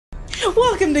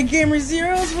Welcome to Gamer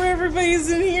Zeros, where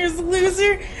everybody's in here is a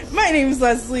loser. My name's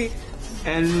Leslie.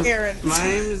 And Aaron. my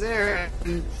name is Aaron.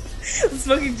 Let's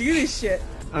fucking do this shit.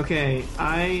 Okay,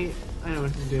 I know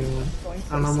what to do.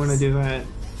 I'm places. gonna do that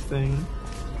thing.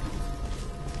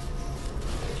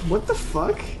 What the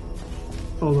fuck?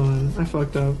 Hold on, I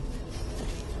fucked up.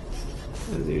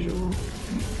 As usual.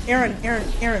 Aaron.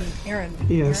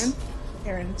 Yes.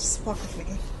 Aaron, just walk with me.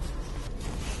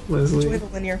 Leslie. Enjoy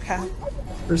the linear path.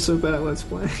 We're so bad at Let's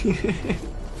Play.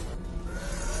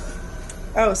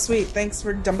 Oh, sweet. Thanks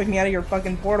for dumping me out of your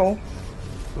fucking portal.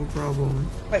 No problem.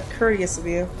 Quite courteous of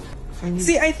you.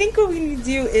 See, I think what we need to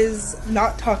do is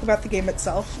not talk about the game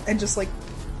itself and just, like,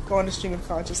 go on to stream of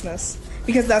consciousness.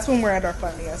 Because that's when we're at our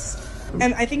funniest.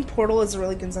 And I think Portal is a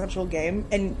really conceptual game,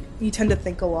 and you tend to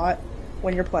think a lot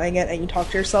when you're playing it and you talk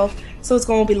to yourself, so it's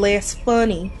going to be less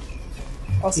funny.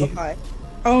 Also, hi.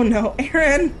 Oh no,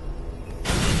 Aaron!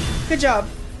 Good job.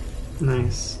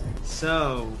 Nice.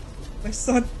 So, My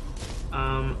son.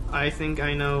 I think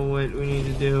I know what we need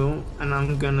to do, and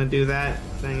I'm gonna do that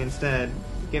thing instead.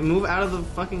 Move out of the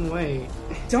fucking way.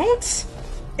 Don't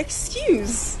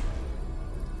excuse.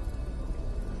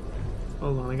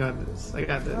 Hold on, I got this. I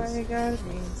got this. I gotta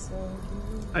be so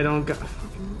I don't got.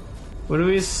 What are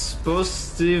we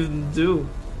supposed to do?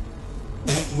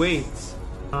 Wait.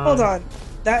 Hold on.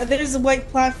 There's a white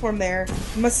platform there.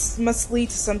 Must lead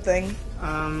to something.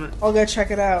 I'll go check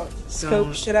it out.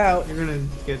 Scope shit out. You're gonna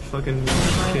get fucking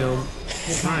killed.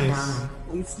 Nice.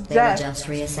 They will just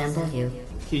reassemble you.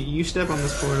 Okay, you step on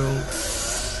this portal,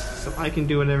 so I can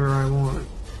do whatever I want.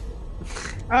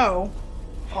 Oh.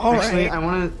 Alright. Actually, I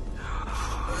wanna...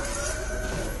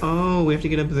 Oh, we have to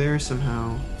get up there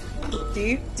somehow. Do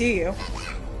you? Do you?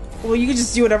 Well, you can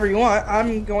just do whatever you want.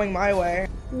 I'm going my way.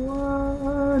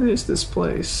 What is this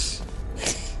place?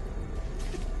 It's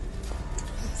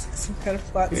like some kind of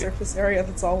flat surface area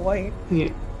that's all white.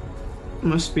 Yeah.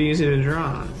 Must be easy to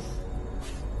draw.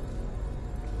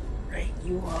 Right,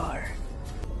 you are.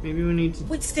 Maybe we need to...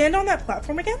 Wait, stand on that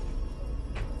platform again?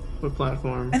 What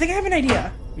platform? I think I have an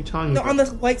idea. You're talking No, about... on the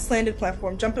white slanted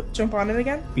platform. Jump on it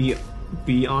again?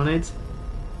 Be on it?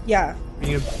 Yeah. Are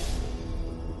you gonna...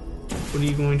 What are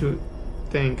you going to...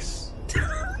 Thanks.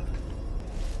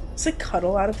 Is it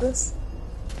cuddle out of this?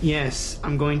 Yes,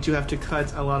 I'm going to have to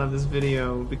cut a lot of this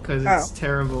video because it's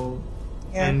terrible.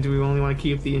 Yeah. And we only want to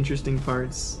keep the interesting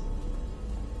parts.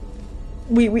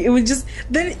 It would just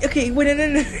then okay wait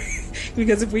no.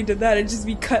 Because if we did that it'd just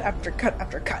be cut after cut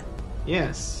after cut.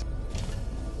 Yes.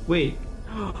 Wait.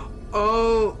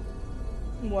 Oh.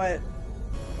 What?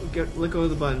 Let go of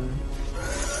the button.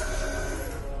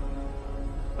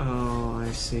 Oh,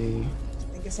 I see.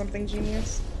 Think of something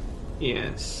genius.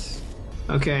 Yes.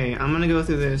 Okay, I'm gonna go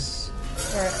through this.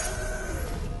 Alright.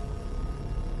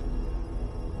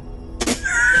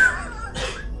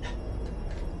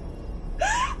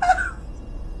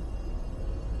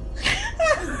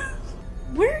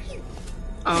 Where are you?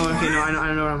 Oh, okay, no,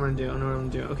 I know what I'm gonna do. I know what I'm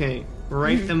gonna do. Okay,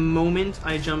 right the moment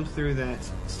I jump through that,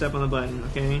 step on the button,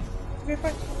 okay? Okay,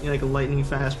 fine. You like lightning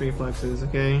fast reflexes,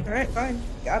 okay? Alright, fine.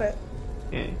 Got it.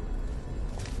 Okay.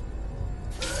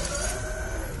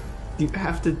 You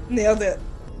have to... Nailed it.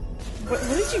 What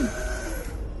did you...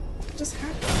 What just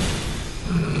happened?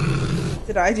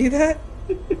 Did I do that?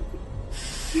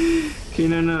 Okay,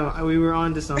 no, we were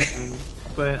on to something,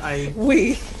 but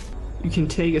You can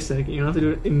take a second. You don't have to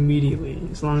do it immediately,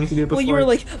 as long as you do it before. Well, you were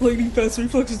like, lightning fast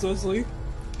reflexes, Leslie.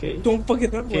 Okay. Don't fuck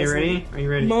it up, Okay, Leslie. ready? Are you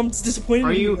ready? Mom's disappointed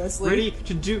Are in you Leslie. ready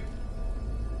to do...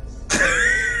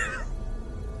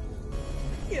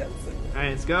 Yes.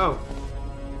 Alright, let's go.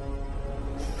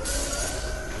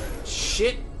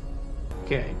 Shit.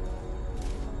 Okay.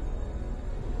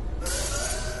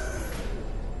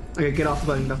 Okay, get off the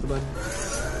button, get off the button.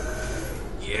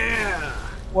 Yeah!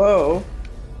 Whoa.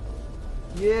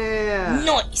 Yeah!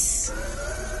 Nice!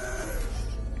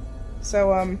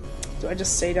 So, do I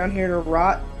just stay down here to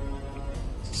rot?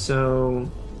 So,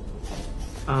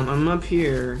 I'm up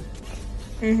here.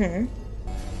 Mm-hmm.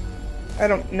 I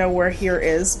don't know where here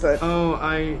is, but... Oh,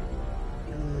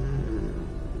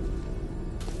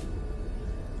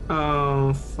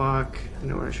 Oh, fuck. I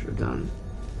know what I should have done.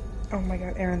 Oh my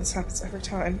god, Aaron, this happens every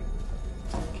time.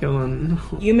 Kill him.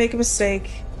 No. You make a mistake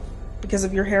because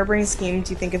of your harebrained schemes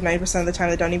you think of 90% of the time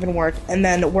that don't even work, and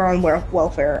then we're on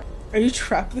welfare. Are you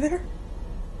trapped there?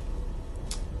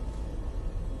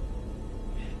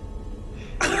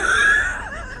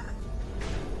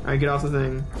 Alright, get off the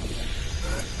thing.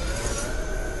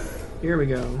 Here we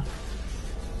go.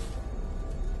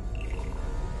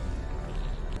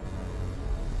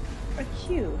 A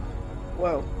cube.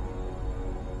 Whoa.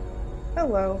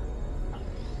 Hello.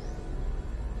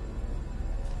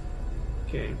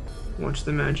 Okay, watch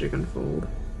the magic unfold.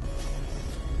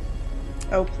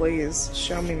 Oh, please.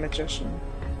 Show me, magician.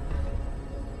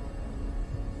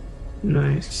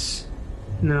 Nice.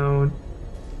 No.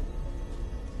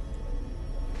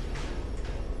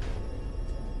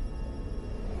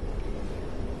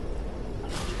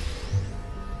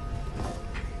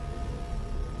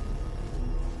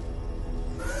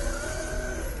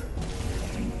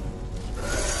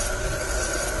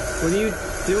 What are you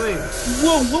doing?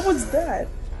 Whoa, what was that?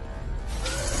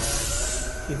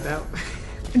 Get that.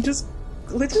 It just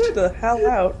glitched the hell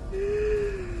out.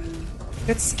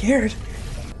 Get scared.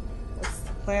 What's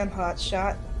the plan, hot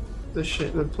shot?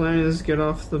 The plan is get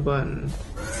off the button.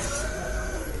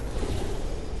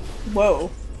 Whoa.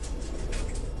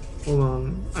 Hold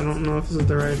on. I don't know if this is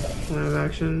the right plan of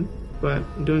action, but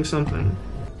I'm doing something.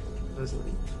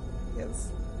 Leslie. Yes.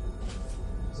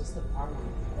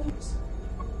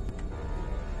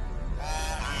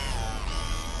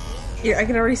 Yeah, I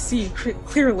can already see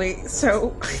clearly,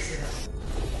 so...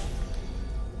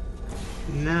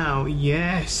 Now,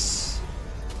 yes!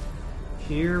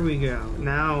 Here we go.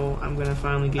 Now I'm gonna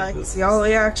finally get I can see all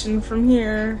the action from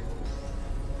here.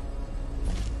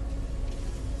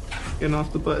 Get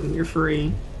off the button. You're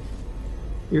free.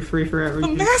 You're free for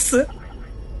everything. Massa!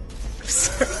 I'm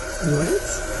sorry. What?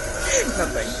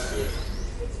 Nothing.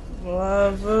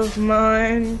 Love of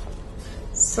mine,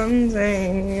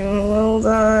 someday you will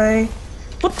die.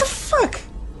 What the fuck?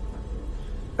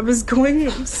 I was going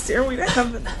stairway to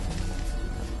heaven.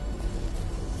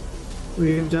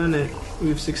 We've done it.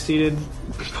 We've succeeded.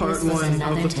 Part This was one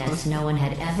another of the test no one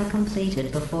had ever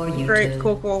completed before you Great, two.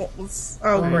 cool.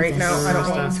 Oh, great, now I don't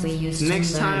want Things we used to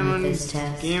Next learn time with on this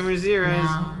test. Gamer Zeros,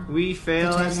 Now, we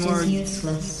fail the at test more is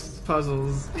useless.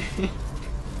 puzzles.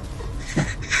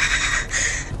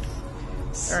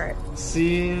 Alright.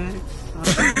 See ya.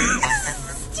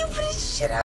 Stupid shit.